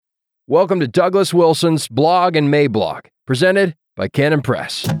Welcome to Douglas Wilson's Blog and Mablog, presented by Canon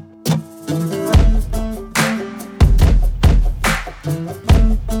Press.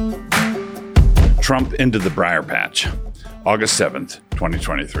 Trump into the Briar patch, August 7th,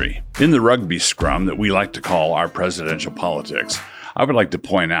 2023. In the rugby scrum that we like to call our presidential politics, I would like to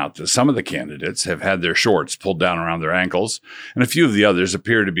point out that some of the candidates have had their shorts pulled down around their ankles, and a few of the others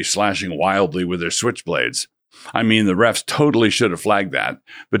appear to be slashing wildly with their switchblades. I mean, the refs totally should have flagged that,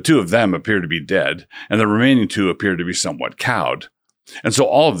 but two of them appear to be dead, and the remaining two appear to be somewhat cowed. And so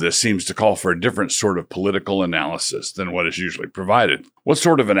all of this seems to call for a different sort of political analysis than what is usually provided. What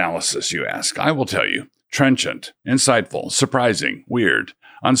sort of analysis, you ask? I will tell you. Trenchant, insightful, surprising, weird,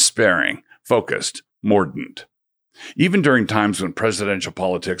 unsparing, focused, mordant. Even during times when presidential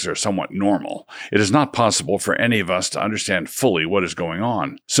politics are somewhat normal, it is not possible for any of us to understand fully what is going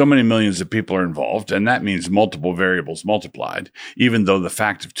on. So many millions of people are involved, and that means multiple variables multiplied, even though the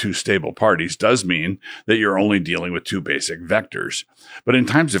fact of two stable parties does mean that you're only dealing with two basic vectors. But in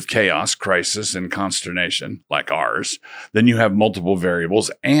times of chaos, crisis, and consternation, like ours, then you have multiple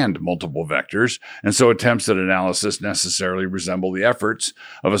variables and multiple vectors, and so attempts at analysis necessarily resemble the efforts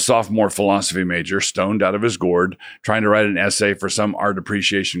of a sophomore philosophy major stoned out of his gourd, trying to write an essay for some art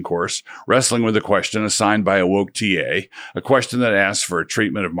appreciation course, wrestling with a question assigned by a woke TA, a question that asks for a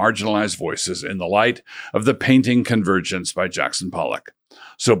treatment of marginalized voices in the light of the painting Convergence by Jackson Pollock.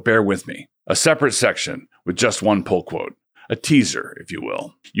 So bear with me. A separate section with just one pull quote. A teaser, if you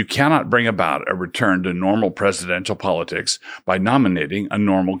will. You cannot bring about a return to normal presidential politics by nominating a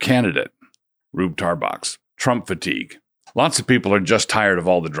normal candidate. Rube Tarbox. Trump fatigue. Lots of people are just tired of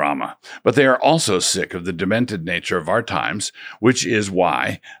all the drama, but they are also sick of the demented nature of our times, which is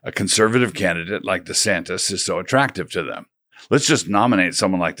why a conservative candidate like DeSantis is so attractive to them. Let's just nominate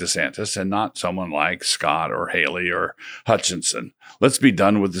someone like DeSantis and not someone like Scott or Haley or Hutchinson. Let's be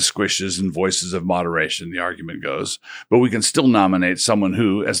done with the squishes and voices of moderation, the argument goes, but we can still nominate someone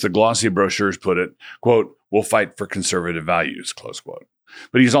who, as the glossy brochures put it, quote, will fight for conservative values, close quote.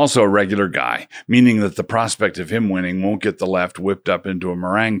 But he's also a regular guy, meaning that the prospect of him winning won't get the left whipped up into a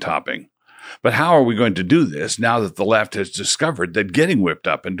meringue topping. But how are we going to do this now that the left has discovered that getting whipped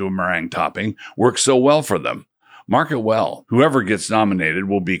up into a meringue topping works so well for them? Mark it well. Whoever gets nominated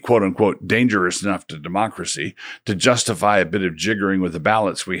will be, quote-unquote, dangerous enough to democracy to justify a bit of jiggering with the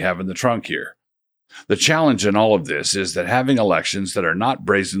ballots we have in the trunk here. The challenge in all of this is that having elections that are not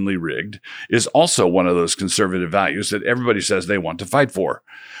brazenly rigged is also one of those conservative values that everybody says they want to fight for.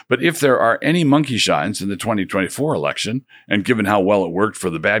 But if there are any monkey shines in the 2024 election, and given how well it worked for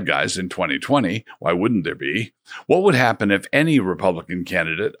the bad guys in 2020, why wouldn't there be? What would happen if any Republican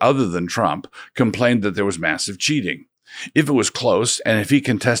candidate other than Trump complained that there was massive cheating? If it was close, and if he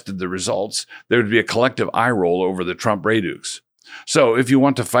contested the results, there would be a collective eye roll over the Trump Raydukes. So if you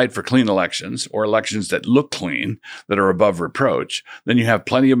want to fight for clean elections, or elections that look clean, that are above reproach, then you have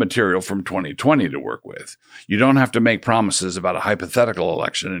plenty of material from 2020 to work with. You don't have to make promises about a hypothetical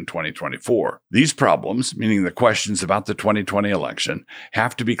election in 2024. These problems, meaning the questions about the 2020 election,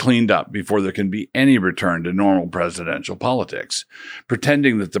 have to be cleaned up before there can be any return to normal presidential politics.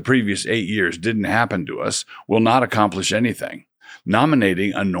 Pretending that the previous 8 years didn't happen to us will not accomplish anything.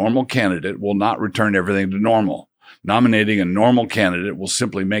 Nominating a normal candidate will not return everything to normal. Nominating a normal candidate will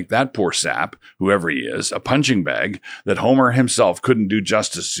simply make that poor sap, whoever he is, a punching bag that Homer himself couldn't do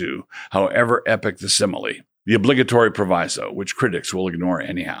justice to, however epic the simile. The obligatory proviso, which critics will ignore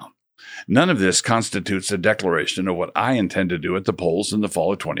anyhow. None of this constitutes a declaration of what I intend to do at the polls in the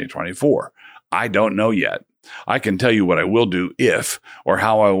fall of 2024. I don't know yet. I can tell you what I will do if, or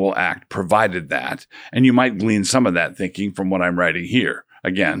how I will act provided that, and you might glean some of that thinking from what I'm writing here.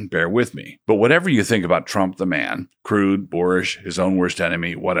 Again, bear with me. But whatever you think about Trump the man, crude, boorish, his own worst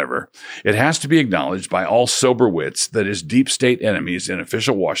enemy, whatever, it has to be acknowledged by all sober wits that his deep state enemies in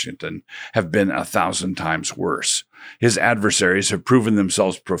official Washington have been 1,000 times worse. His adversaries have proven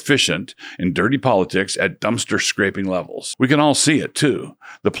themselves proficient in dirty politics at dumpster-scraping levels. We can all see it, too.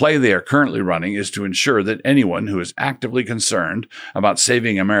 The play they are currently running is to ensure that anyone who is actively concerned about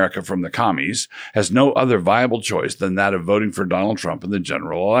saving America from the commies has no other viable choice than that of voting for Donald Trump in the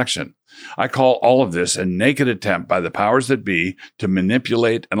general election. I call all of this a naked attempt by the powers that be to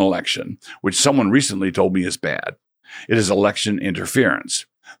manipulate an election, which someone recently told me is bad. It is election interference.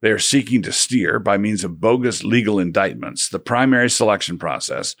 They are seeking to steer, by means of bogus legal indictments, the primary selection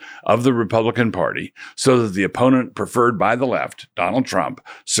process of the Republican Party so that the opponent preferred by the left, Donald Trump,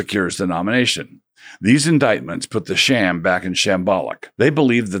 secures the nomination. These indictments put the sham back in shambolic. They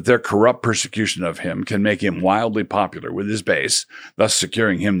believe that their corrupt persecution of him can make him wildly popular with his base, thus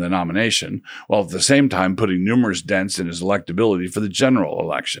securing him the nomination, while at the same time putting numerous dents in his electability for the general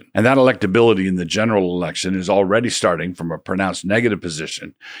election. And that electability in the general election is already starting from a pronounced negative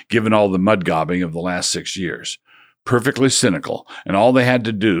position, given all the mudgobbing of the last 6 years. Perfectly cynical, and all they had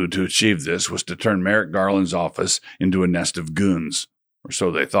to do to achieve this was to turn Merrick Garland's office into a nest of goons. Or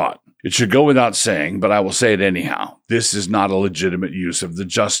so they thought. It should go without saying, but I will say it anyhow. This is not a legitimate use of the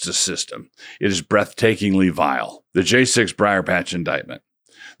justice system. It is breathtakingly vile. The J6 Briar Patch indictment.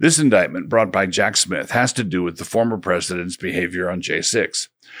 This indictment, brought by Jack Smith, has to do with the former president's behavior on J6.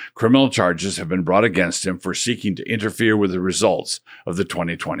 Criminal charges have been brought against him for seeking to interfere with the results of the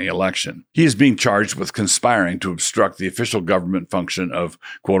 2020 election. He is being charged with conspiring to obstruct the official government function of,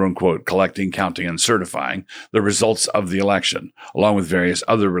 quote-unquote, collecting, counting, and certifying the results of the election, along with various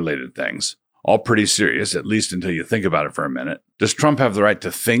other related things. All pretty serious, at least until you think about it for a minute. Does Trump have the right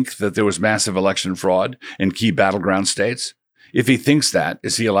to think that there was massive election fraud in key battleground states? If he thinks that,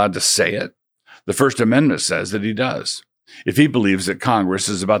 is he allowed to say it? The First Amendment says that he does. If he believes that Congress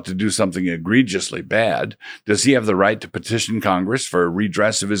is about to do something egregiously bad, does he have the right to petition Congress for a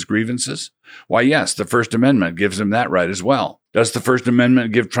redress of his grievances? Why, yes, the First Amendment gives him that right as well. Does the First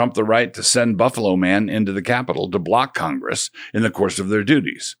Amendment give Trump the right to send Buffalo Man into the Capitol to block Congress in the course of their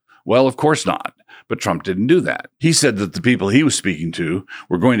duties? Well, of course not. But Trump didn't do that. He said that the people he was speaking to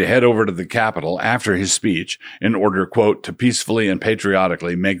were going to head over to the Capitol after his speech in order, quote, to peacefully and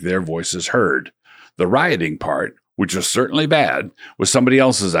patriotically make their voices heard. The rioting part, which was certainly bad, was somebody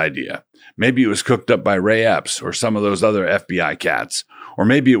else's idea. Maybe it was cooked up by Ray Epps or some of those other FBI cats. Or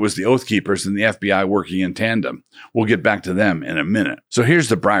maybe it was the Oath Keepers and the FBI working in tandem. We'll get back to them in a minute. So here's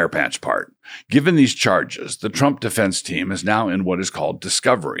the Briar Patch part. Given these charges, the Trump defense team is now in what is called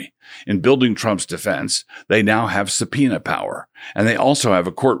discovery. In building Trump's defense, they now have subpoena power. And they also have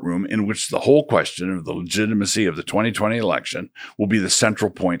a courtroom in which the whole question of the legitimacy of the 2020 election will be the central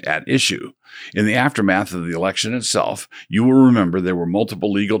point at issue. In the aftermath of the election itself, you will remember there were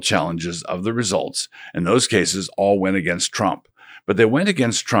multiple legal challenges of the results, and those cases all went against Trump. But they went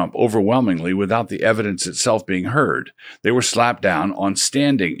against Trump overwhelmingly without the evidence itself being heard. They were slapped down on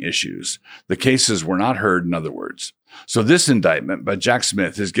standing issues. The cases were not heard, in other words. So this indictment by Jack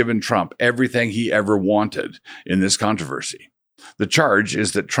Smith has given Trump everything he ever wanted in this controversy. The charge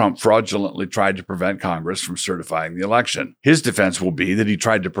is that Trump fraudulently tried to prevent Congress from certifying the election. His defense will be that he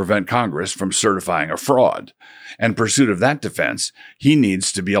tried to prevent Congress from certifying a fraud. And in pursuit of that defense, he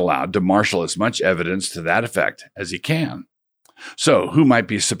needs to be allowed to marshal as much evidence to that effect as he can. So, who might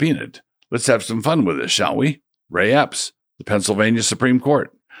be subpoenaed? Let's have some fun with this, shall we? Ray Epps, the Pennsylvania Supreme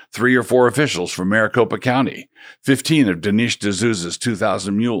Court, 3 or 4 officials from Maricopa County, 15 of Dinesh D'Souza's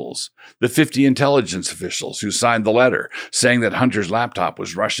 2,000 mules, the 50 intelligence officials who signed the letter saying that Hunter's laptop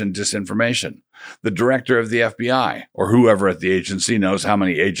was Russian disinformation, the director of the FBI, or whoever at the agency knows how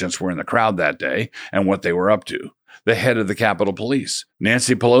many agents were in the crowd that day and what they were up to, the head of the Capitol Police,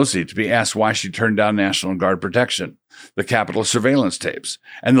 Nancy Pelosi, to be asked why she turned down National Guard protection, the Capitol surveillance tapes,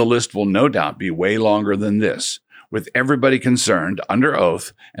 and the list will no doubt be way longer than this, with everybody concerned, under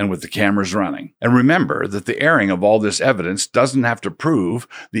oath, and with the cameras running. And remember that the airing of all this evidence doesn't have to prove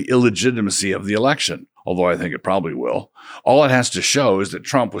the illegitimacy of the election, although I think it probably will. All it has to show is that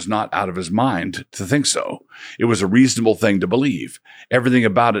Trump was not out of his mind to think so. It was a reasonable thing to believe. Everything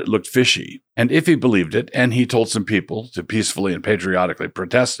about it looked fishy. And if he believed it, and he told some people to peacefully and patriotically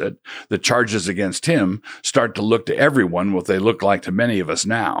protest it, the charges against him start to look to everyone what they look like to many of us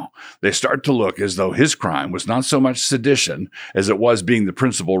now. They start to look as though his crime was not so much sedition as it was being the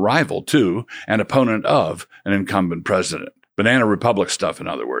principal rival to and opponent of an incumbent president. Banana Republic stuff, in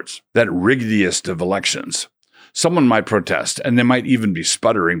other words. That riggiest of elections. Someone might protest, and they might even be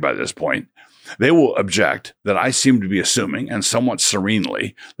sputtering by this point. They will object that I seem to be assuming, and somewhat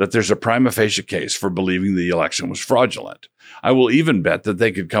serenely, that there's a prima facie case for believing the election was fraudulent. I will even bet that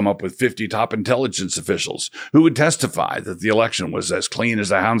they could come up with 50 top intelligence officials who would testify that the election was as clean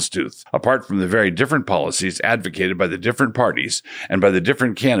as a houndstooth. Apart from the very different policies advocated by the different parties and by the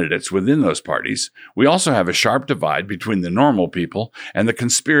different candidates within those parties, we also have a sharp divide between the normal people and the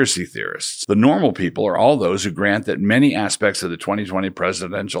conspiracy theorists. The normal people are all those who grant that many aspects of the 2020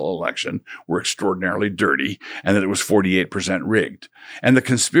 presidential election were extraordinarily dirty and that it was 48% rigged. And the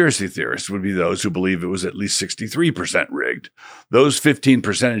conspiracy theorists would be those who believe it was at least 63% rigged. rigged. Those 15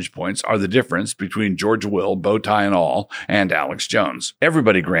 percentage points are the difference between George Will, bow tie and all, and Alex Jones.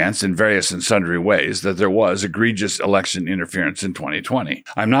 Everybody grants in various and sundry ways that there was egregious election interference in 2020.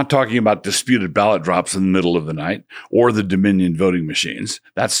 I'm not talking about disputed ballot drops in the middle of the night or the Dominion voting machines.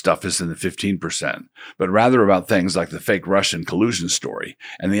 That stuff is in the 15%, but rather about things like the fake Russian collusion story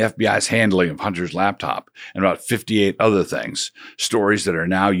and the FBI's handling of Hunter's laptop and about 58 other things, stories that are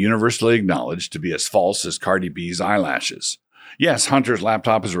now universally acknowledged to be as false as Cardi B's eyelashes. Yes, Hunter's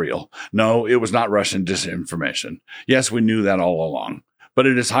laptop is real. No, it was not Russian disinformation. Yes, we knew that all along. But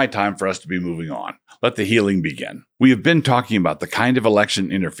it is high time for us to be moving on. Let the healing begin. We have been talking about the kind of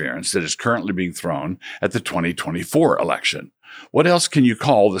election interference that is currently being thrown at the 2024 election. What else can you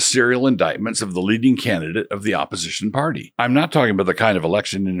call the serial indictments of the leading candidate of the opposition party? I'm not talking about the kind of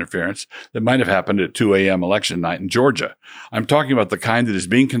election interference that might have happened at 2 a.m. election night in Georgia. I'm talking about the kind that is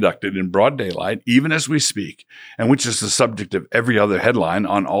being conducted in broad daylight, even as we speak, and which is the subject of every other headline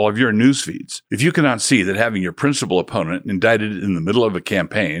on all of your news feeds. If you cannot see that having your principal opponent indicted in the middle of a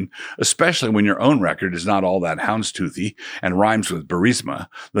campaign, especially when your own record is not all that houndstoothy and rhymes with Burisma,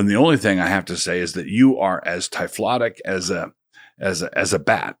 then the only thing I have to say is that you are as typhlotic as a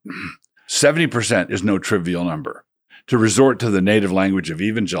bat. 70% is no trivial number. To resort to the native language of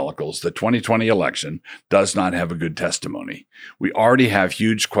evangelicals, the 2020 election does not have a good testimony. We already have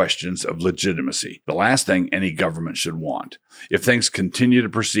huge questions of legitimacy, the last thing any government should want. If things continue to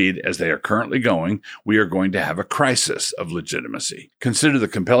proceed as they are currently going, we are going to have a crisis of legitimacy. Consider the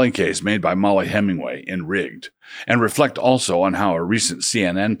compelling case made by Molly Hemingway in Rigged, and reflect also on how a recent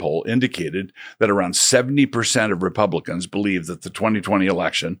CNN poll indicated that around 70% of Republicans believe that the 2020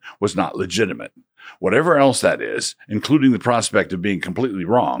 election was not legitimate. Whatever else that is, including the prospect of being completely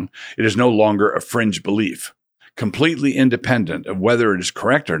wrong, it is no longer a fringe belief. Completely independent of whether it is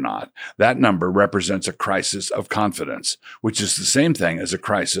correct or not, that number represents a crisis of confidence, which is the same thing as a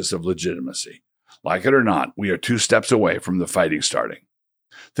crisis of legitimacy. Like it or not, we are 2 steps away from the fighting starting.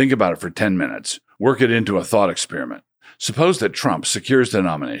 Think about it for 10 minutes. Work it into a thought experiment. Suppose that Trump secures the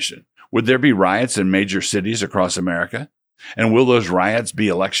nomination. Would there be riots in major cities across America? And will those riots be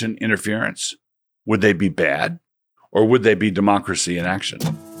election interference? Would they be bad, or would they be democracy in action?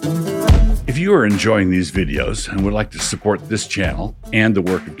 If you are enjoying these videos and would like to support this channel and the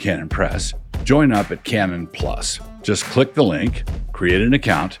work of Canon Press, join up at Canon Plus. Just click the link, create an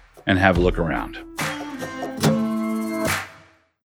account, and have a look around.